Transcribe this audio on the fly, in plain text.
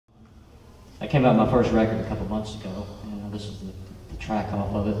came out with my first record a couple months ago, and this is the track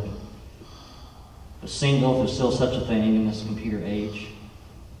off of it. The single, if there's still such a thing in this computer age.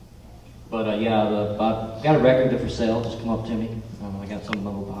 But yeah, I got a record there for sale, just come up to me. I got some in my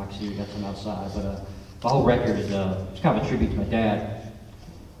little box here, got some outside, but the whole record is it's kind of a tribute to my dad.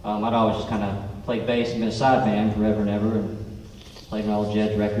 I'd always just kind of played bass and been a side band forever and ever, and played in all the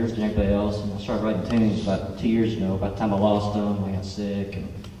Jed's records and everybody else, and I started writing tunes about 2 years ago. By the time I lost them, I got sick, and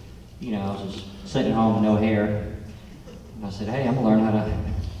I was just sitting at home with no hair. And I said, hey, I'm gonna learn how to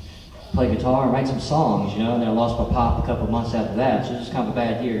play guitar and write some songs, and then I lost my pop a couple of months after that, so it was kind of a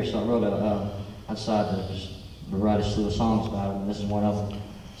bad year. So I wrote I decided to just write a slew of songs about it, and this is one of them.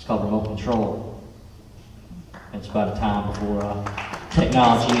 It's called Remote Control. It's about a time before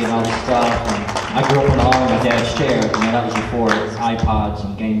technology and all this stuff, and I grew up in the arm of my dad's chair. That was before iPods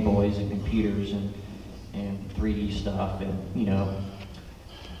and Game Boys and computers and 3D stuff, and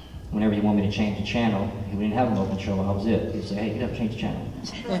whenever you want me to change the channel, we didn't have remote control, I was it. He'd say, hey, get up, change the channel.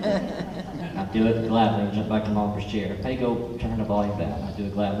 I'd do it gladly and jump back to my uncle's chair. Hey, go turn the volume down. I'd do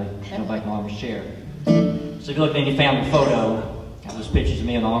it gladly, jump back to my uncle's chair. So if you look at any family photo, there's pictures of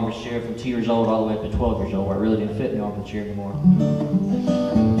me in the uncle's chair from 2 years old all the way up to 12 years old, where I really didn't fit in the uncle's chair anymore.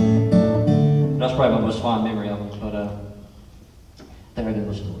 That's probably my most fond memory of them, but there are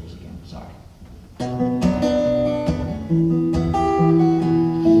good stories again, sorry.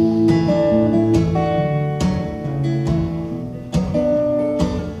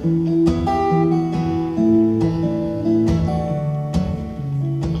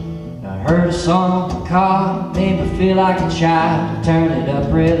 Heard a song in the car, made me feel like a child. Turn it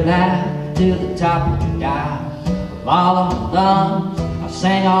up real loud to the top of the dial. With all of my lungs, I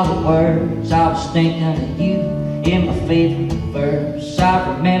sang all the words. I was thinking of you in my favorite verse.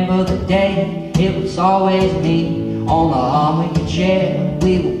 I remember the day, it was always me on the arm of your chair.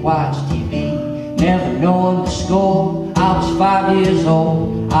 We would watch TV, never knowing the score. I was 5 years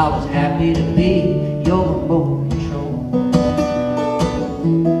old, I was happy to be your remote control.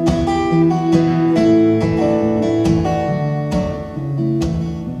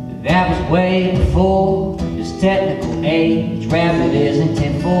 That was way before this technical age. Rabbit isn't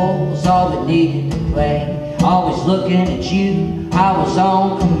 10-4 was all we needed to play. Always looking at you, I was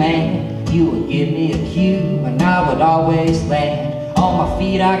on command. You would give me a cue, and I would always land. On my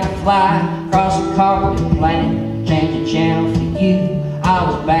feet I could fly across the carpeted plain. Change the channel for you, I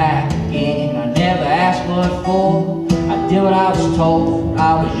was back again. I never asked what for, I did what I was told.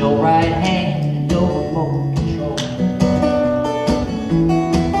 I was your right hand and your remote control.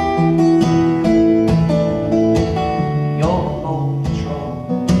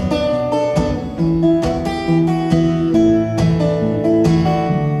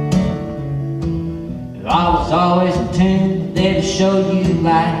 I was always in tune, there to show you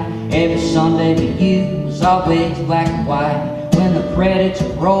light. Every Sunday but you was always black and white. When the credits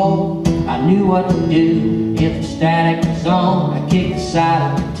would roll, I knew what to do. If the static was on, I kicked the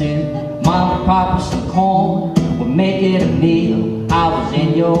side of the tune. Mom would pop us some corn, would make it a meal. I was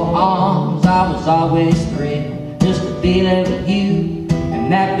in your arms, I was always thrilled just to be there with you in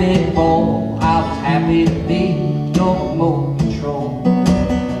that big bowl. I was happy to be your remote control.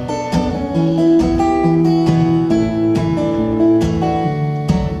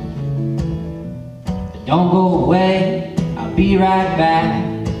 Don't go away, I'll be right back.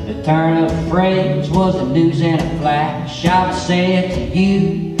 The turn of the phrase was the news in a flash. I would say it to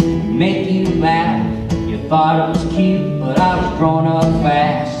you, make you laugh. You thought it was cute, but I was growing up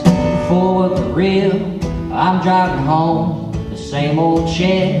fast. Forward for real, I'm driving home. The same old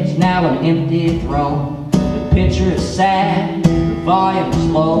chair's now an empty throne. The picture is sad, the volume is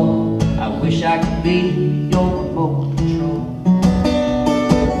low. I wish I could be your remote control.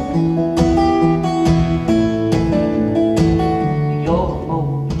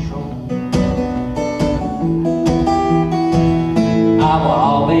 I will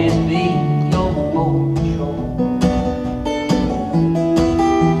always be your remote control.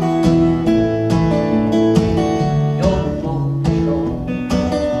 Your remote control.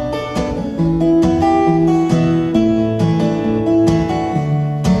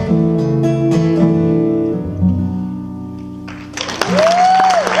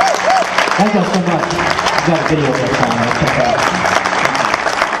 Thank you so much. We've got a video for the song. Check it out.